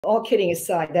All kidding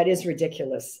aside, that is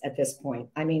ridiculous at this point.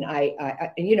 I mean,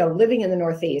 living in the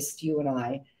Northeast, you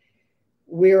and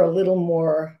we're a little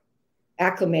more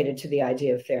acclimated to the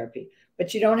idea of therapy,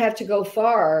 but you don't have to go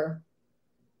far,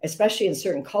 especially in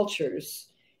certain cultures,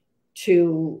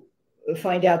 to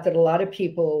find out that a lot of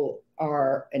people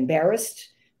are embarrassed,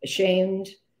 ashamed,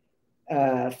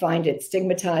 find it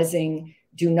stigmatizing,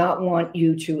 do not want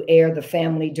you to air the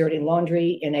family dirty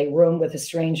laundry in a room with a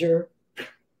stranger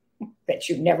that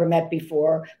you've never met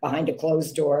before behind a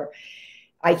closed door.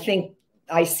 I think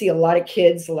I see a lot of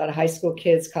kids, a lot of high school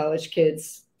kids, college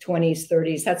kids, 20s,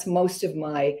 30s. That's most of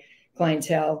my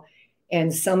clientele.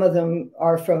 And some of them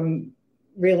are from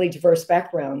really diverse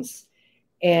backgrounds.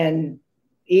 And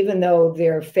even though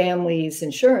their family's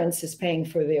insurance is paying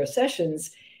for their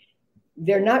sessions,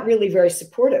 they're not really very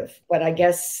supportive. But I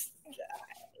guess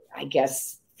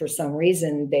for some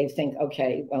reason they think,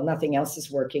 okay, well, nothing else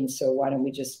is working, so why don't we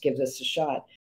just give this a shot?